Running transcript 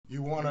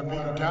You wanna be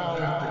down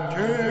with the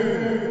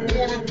king?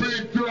 Wanna be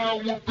down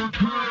with the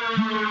king?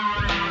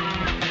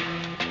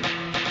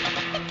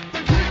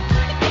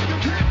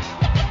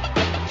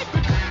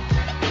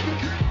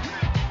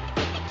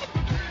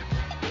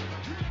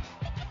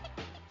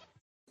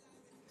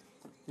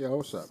 Yo,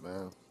 what's up,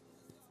 man?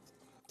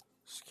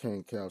 It's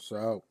King Couch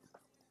Out.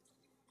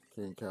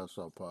 King Couch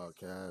Out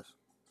podcast.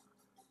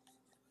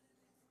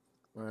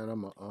 Man,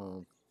 I'm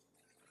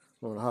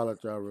gonna holler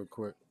at y'all real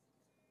quick.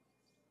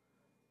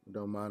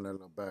 Don't mind that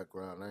little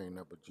background. I ain't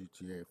never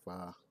GTA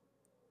 5.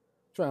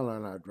 Trying to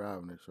learn how to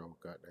drive in this show,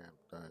 goddamn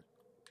thing.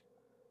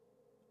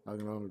 I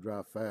can only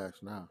drive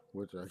fast now,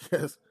 which I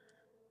guess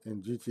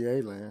in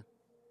GTA land,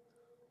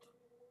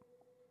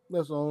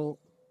 that's the only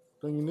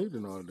thing you need to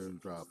know how to do is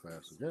drive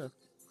fast, I guess.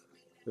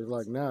 It's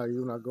like now,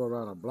 even when I go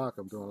around a block,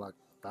 I'm doing like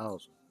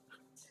 1,000.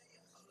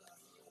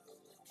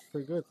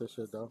 Pretty good, this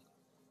shit, though.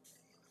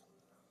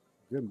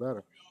 Getting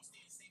better.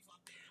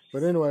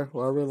 But anyway,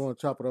 what I really want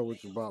to chop it up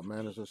with you about,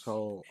 man, is this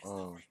whole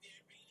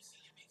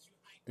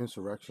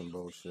insurrection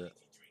bullshit.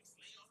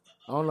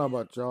 I don't know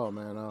about y'all,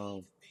 man.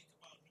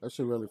 That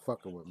shit really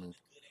fucking with me.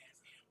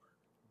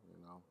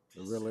 You know,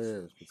 it really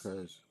is,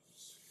 because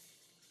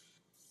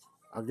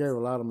I gave a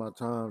lot of my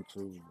time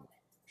to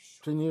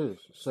 10 years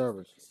of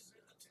service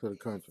to the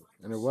country,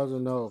 and it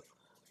wasn't no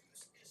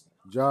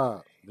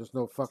job, just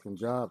no fucking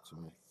job to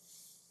me.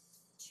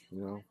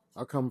 You know,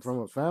 I come from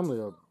a family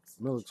of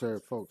military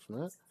folks,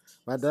 man.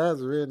 My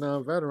dad's a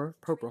Vietnam veteran,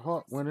 Purple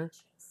Heart winner.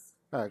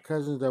 I had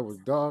cousins that was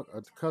a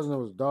cousin that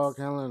was dog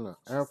handling in the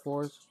Air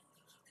Force.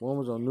 One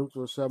was on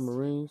nuclear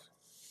submarines.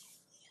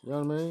 You know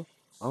what I mean?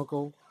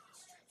 Uncle,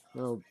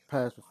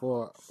 passed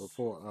before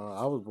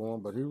I was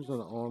born, but he was in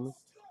the Army.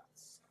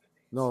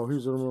 No, he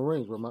was in the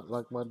Marines, but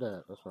like my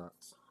dad. That's right.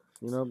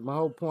 You know, my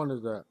whole point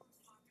is that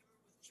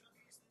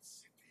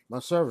my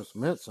service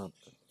meant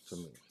something to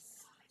me.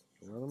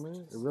 You know what I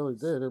mean? It really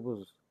did. It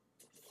was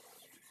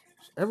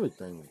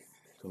everything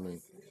to me.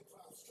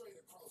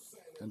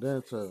 And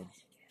then to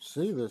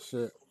see this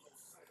shit,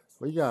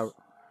 we got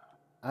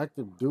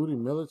active duty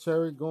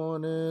military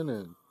going in,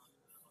 and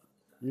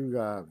you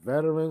got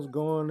veterans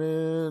going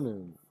in,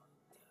 and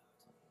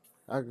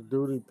active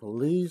duty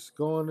police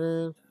going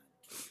in.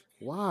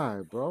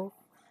 Why, bro?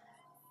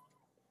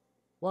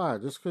 Why?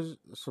 Just because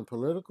some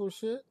political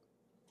shit?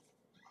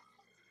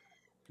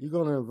 You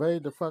gonna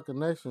invade the fucking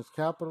nation's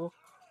capital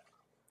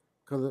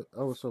because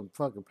of some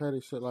fucking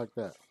petty shit like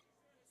that?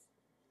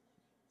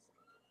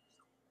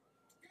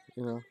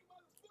 You know?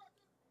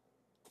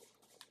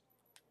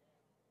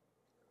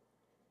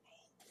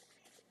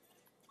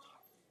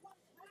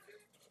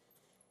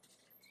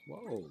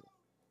 Whoa.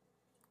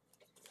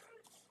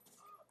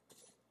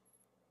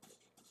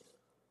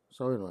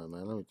 So anyway,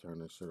 man, let me turn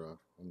this shit off.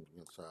 I'm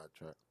getting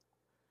sidetracked.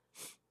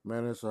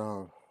 Man, it's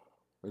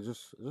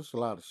just a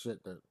lot of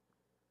shit that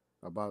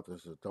about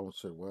this that don't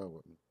sit well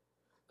with me.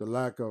 The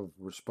lack of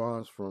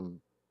response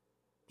from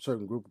a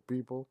certain group of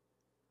people,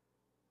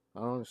 I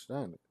don't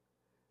understand it.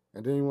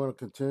 And then you want to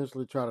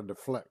continuously try to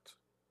deflect.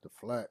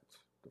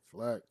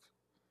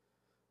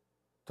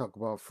 Talk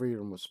about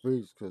freedom of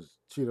speech because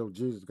Cheeto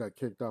Jesus got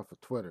kicked off of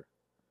Twitter.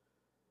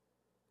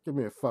 Give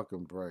me a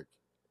fucking break.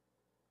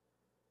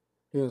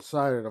 He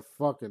incited a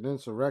fucking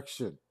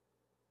insurrection.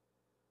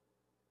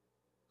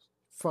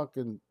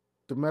 Fucking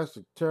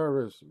domestic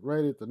terrorists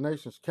raided the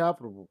nation's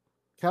capital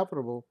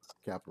capital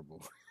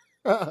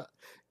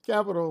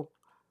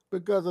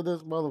because of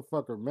this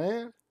motherfucker,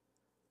 man.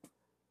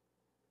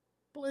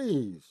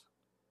 Please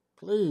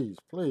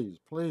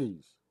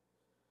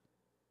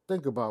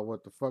think about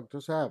what the fuck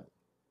just happened.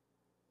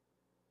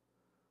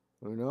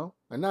 You know?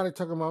 And now they're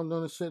talking about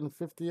doing this shit in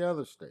 50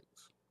 other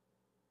states.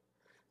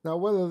 Now,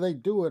 whether they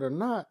do it or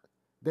not,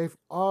 they've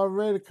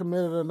already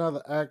committed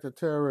another act of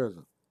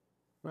terrorism.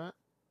 Right?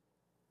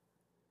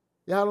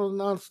 Y'all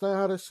don't understand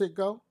how this shit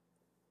go?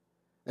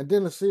 And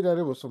then to see that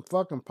it was some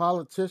fucking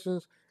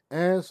politicians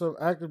and some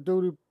active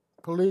duty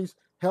police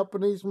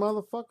helping these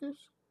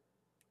motherfuckers.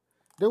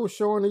 They were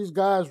showing these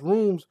guys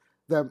rooms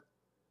that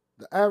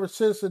the average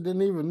citizen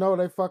didn't even know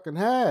they fucking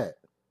had.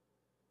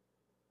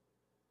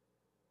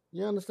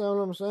 You understand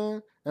what I'm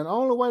saying? And the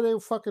only way they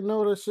fucking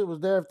know this shit was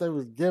there if they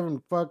was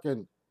given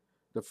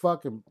the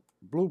fucking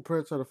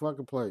blueprints of the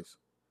fucking place.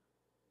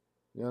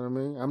 You know what I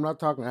mean? I'm not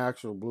talking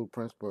actual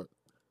blueprints, but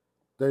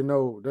they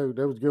know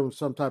they was given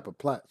some type of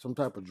some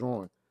type of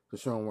drawing to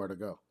show them where to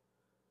go.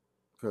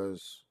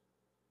 Because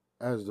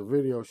as the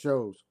video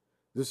shows,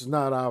 this is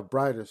not our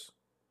brightest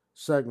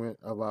segment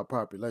of our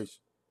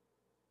population.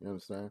 You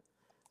understand?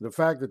 The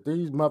fact that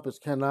these Muppets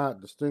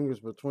cannot distinguish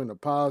between the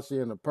policy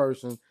and the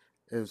person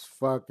is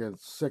fucking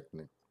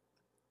sickening.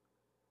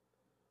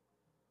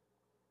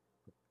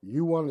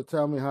 You want to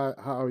tell me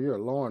how you're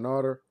a law and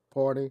order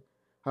party?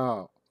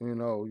 How,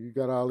 you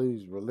got all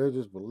these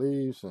religious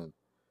beliefs and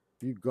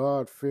you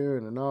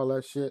God-fearing and all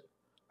that shit?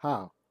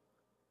 How?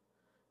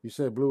 You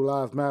say Blue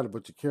Lives Matter,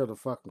 but you killed a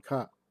fucking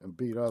cop and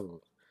beat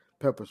others.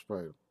 Pepper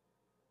sprayed them.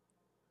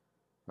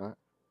 Right?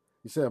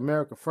 You say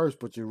America first,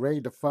 but you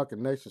raid the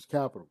fucking nation's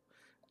capital.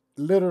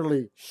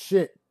 Literally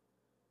shit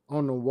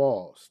on the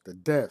walls, the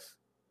desk.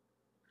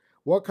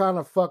 What kind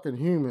of fucking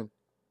human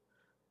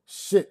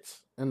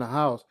shits in the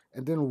house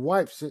and then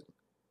wipes it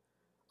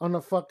on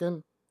the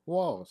fucking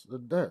walls, the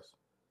desk?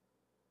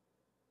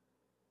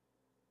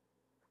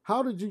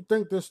 How did you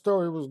think this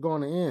story was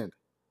going to end?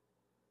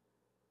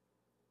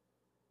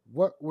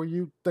 What were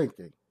you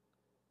thinking?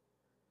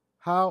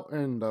 How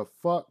in the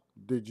fuck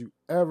did you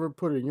ever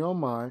put in your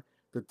mind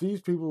that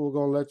these people were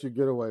going to let you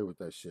get away with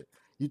that shit?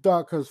 You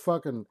thought because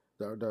fucking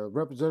the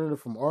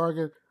representative from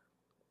Oregon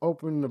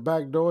opened the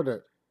back door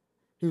that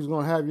he was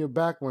going to have your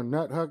back when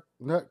nut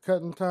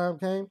cutting time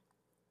came?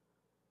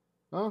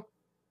 Huh?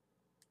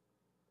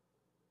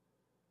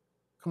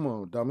 Come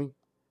on, dummy.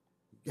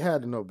 You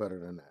had to know better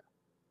than that.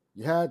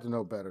 You had to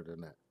know better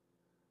than that.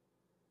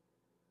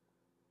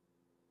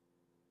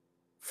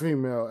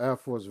 Female Air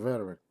Force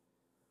veteran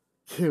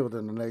killed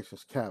in the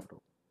nation's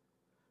capital.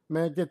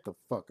 Man, get the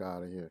fuck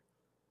out of here.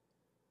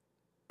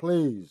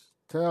 Please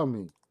tell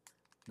me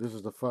this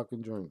is the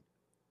fucking dream.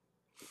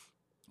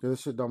 Because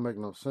this shit don't make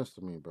no sense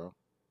to me, bro.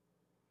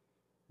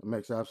 It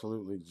makes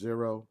absolutely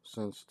zero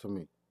sense to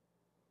me.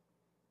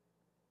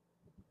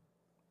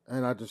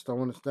 And I just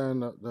don't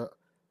understand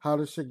how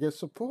this shit gets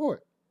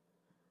support.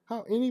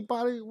 How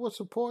anybody would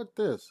support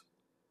this.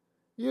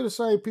 You're the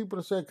same people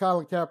that said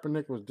Colin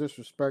Kaepernick was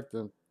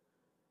disrespecting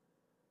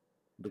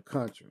the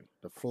country,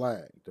 the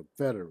flag, the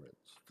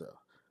veterans, the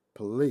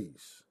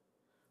police.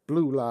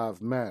 Blue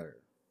Lives Matter.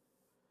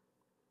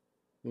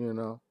 You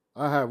know,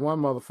 I had one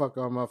motherfucker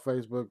on my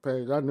Facebook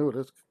page. I knew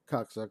this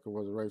cocksucker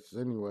was a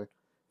racist anyway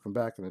from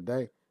back in the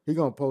day. He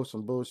gonna post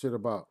some bullshit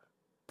about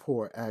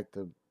poor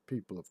active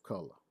people of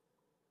color.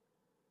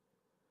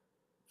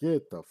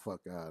 Get the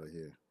fuck out of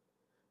here.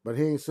 But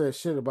he ain't said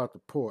shit about the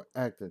poor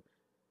active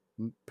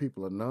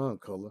people of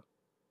non-color.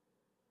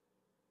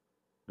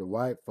 The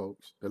white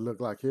folks that look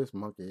like his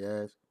monkey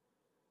ass.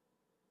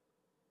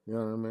 You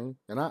know what I mean?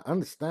 And I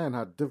understand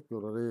how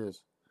difficult it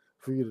is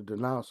for you to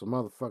denounce a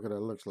motherfucker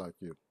that looks like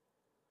you.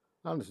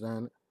 I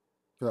understand it.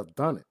 Because I've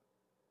done it.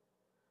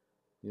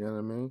 You know what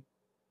I mean?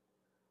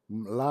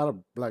 A lot of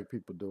black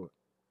people do it.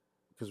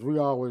 Because we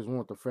always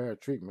want the fair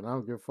treatment. I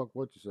don't give a fuck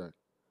what you say.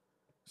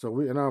 So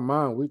we, in our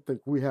mind, we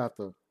think we have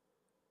to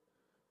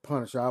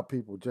punish our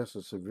people just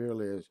as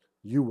severely as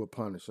you would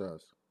punish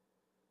us.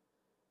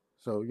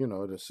 So, you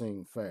know, it'll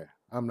seem fair.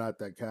 I'm not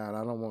that kind.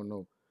 I don't want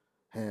no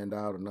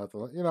handout or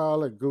nothing. You know, all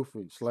that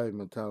goofy slave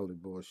mentality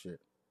bullshit.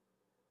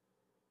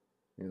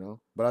 You know?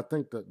 But I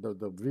think that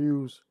the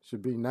views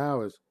should be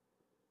now is,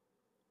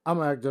 I'm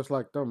going to act just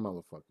like them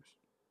motherfuckers.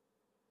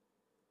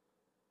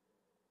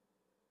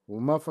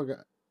 When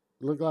motherfucker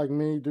look like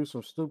me, do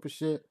some stupid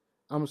shit,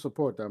 I'm going to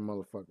support that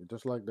motherfucker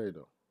just like they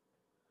do.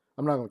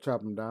 I'm not going to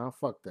chop them down.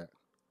 Fuck that.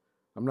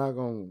 I'm not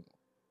going to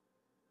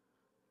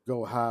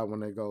go high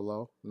when they go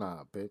low.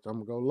 Nah, bitch. I'm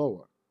going to go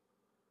lower.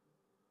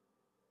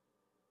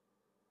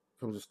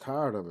 I'm just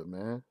tired of it,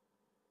 man.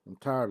 I'm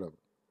tired of it.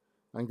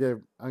 I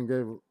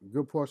gave a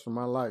good portion of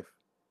my life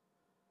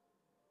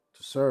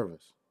to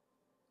service.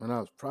 And I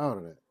was proud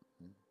of that.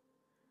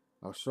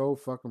 I was so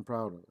fucking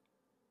proud of it.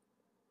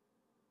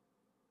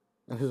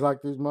 And it's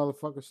like these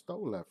motherfuckers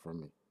stole that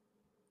from me.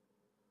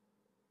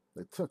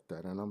 They took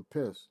that and I'm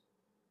pissed.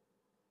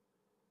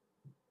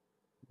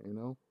 You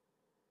know?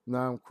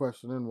 Now I'm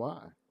questioning why.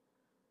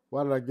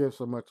 Why did I give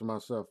so much of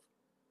myself?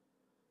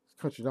 This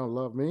country don't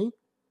love me.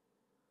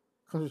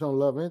 This country don't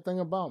love anything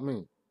about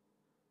me.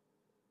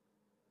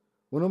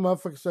 When them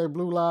motherfuckers say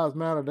Blue Lives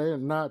Matter, they are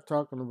not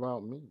talking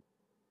about me.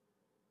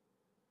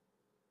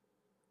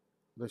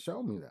 They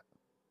show me that.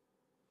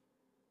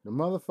 The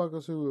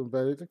motherfuckers who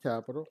invaded the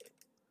Capitol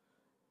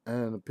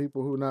and the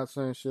people who are not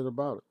saying shit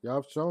about it.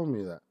 Y'all have shown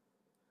me that.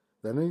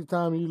 That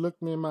anytime you look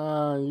me in my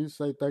eye and you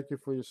say thank you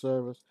for your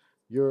service,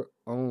 you're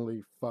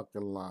only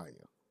fucking lying.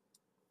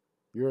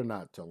 You're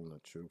not telling the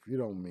truth. You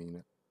don't mean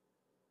it.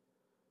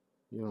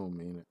 You don't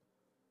mean it.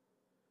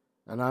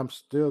 And I'm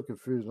still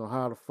confused on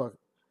how the fuck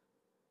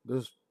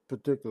this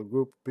particular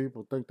group of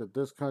people think that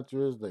this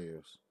country is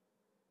theirs.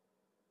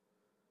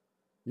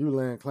 You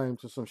laying claim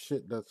to some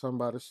shit that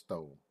somebody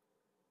stole.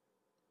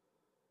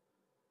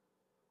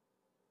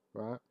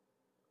 Right?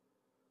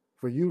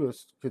 For you to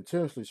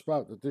continuously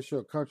spout that this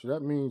your country,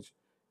 that means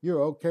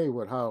you're okay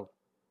with how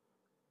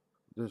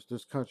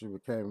this country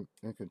became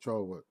in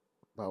control with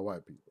by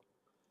white people.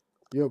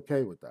 You're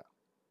okay with that.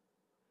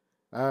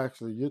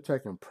 Actually, you're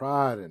taking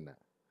pride in that.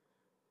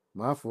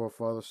 My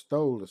forefathers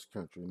stole this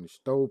country and they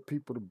stole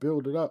people to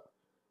build it up.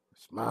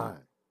 It's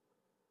mine.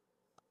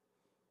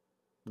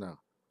 No,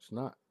 it's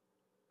not.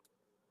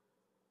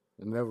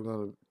 It's never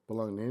going to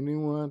belong to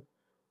anyone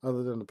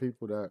other than the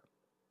people that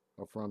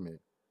are from here,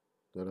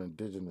 that are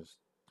indigenous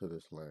to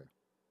this land.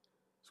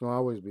 It's going to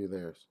always be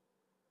theirs.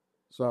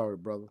 Sorry,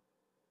 brother.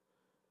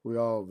 We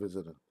all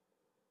visiting.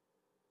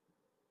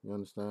 You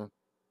understand?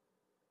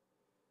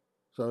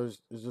 So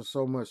it's just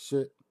so much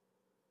shit.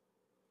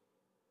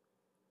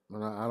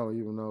 And I don't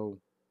even know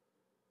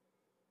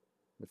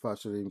if I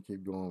should even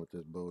keep going with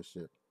this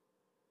bullshit.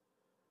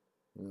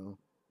 You know?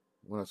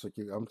 When I say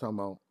keep, I'm talking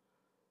about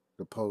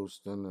the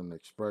posting and the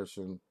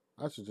expression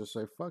I should just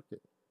say fuck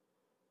it.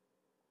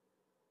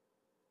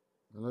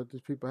 And let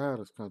these people have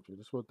this country.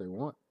 That's what they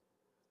want.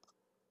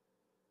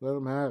 Let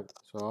them have it.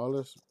 So all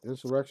this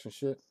insurrection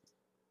shit, it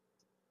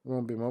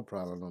won't be my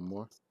problem no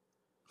more.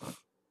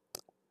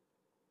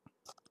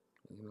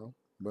 You know?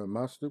 But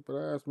my stupid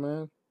ass,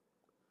 man,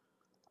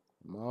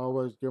 I'm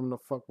always giving a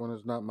fuck when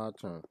it's not my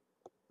turn.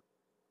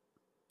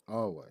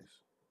 Always.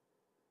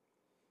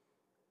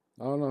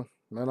 I don't know.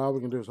 Man, all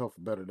we can do is hope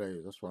for better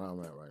days. That's where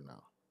I'm at right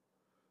now.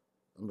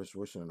 I'm just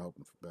wishing and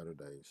hoping for better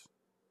days.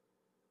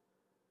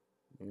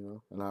 You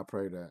know? And I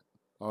pray that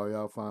all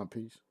y'all find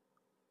peace.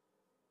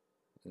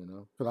 You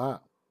know? Because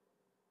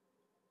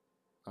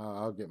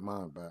I'll get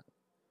mine back.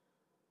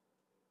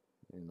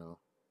 You know?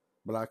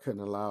 But I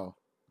couldn't allow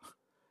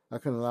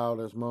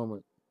this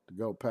moment to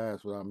go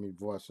past without me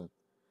voicing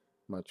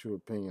my true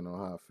opinion on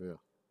how I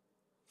feel.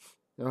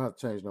 You don't have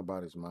to change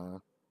nobody's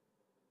mind.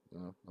 You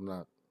know? I'm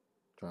not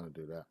trying to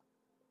do that.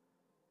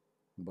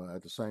 But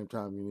at the same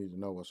time, you need to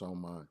know what's on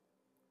mine.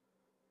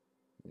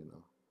 You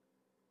know.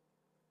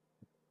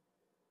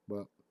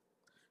 But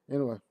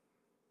anyway,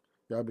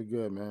 y'all be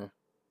good, man.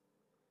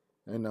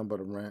 Ain't nothing but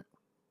a rant.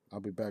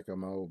 I'll be back on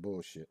my old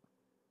bullshit.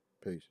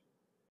 Peace.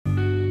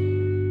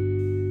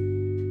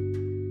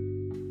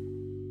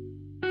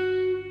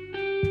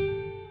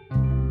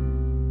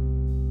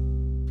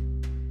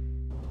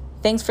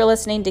 Thanks for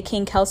listening to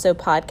King Kelso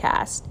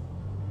Podcast.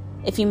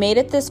 If you made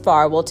it this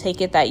far, we'll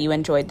take it that you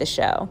enjoyed the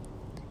show.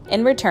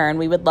 In return,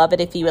 we would love it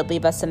if you would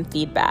leave us some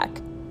feedback.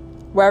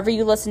 Wherever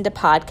you listen to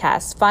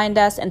podcasts, find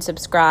us and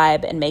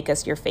subscribe and make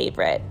us your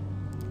favorite.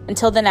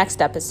 Until the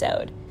next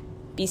episode,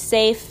 be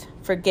safe,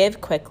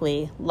 forgive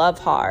quickly, love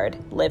hard,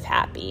 live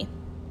happy.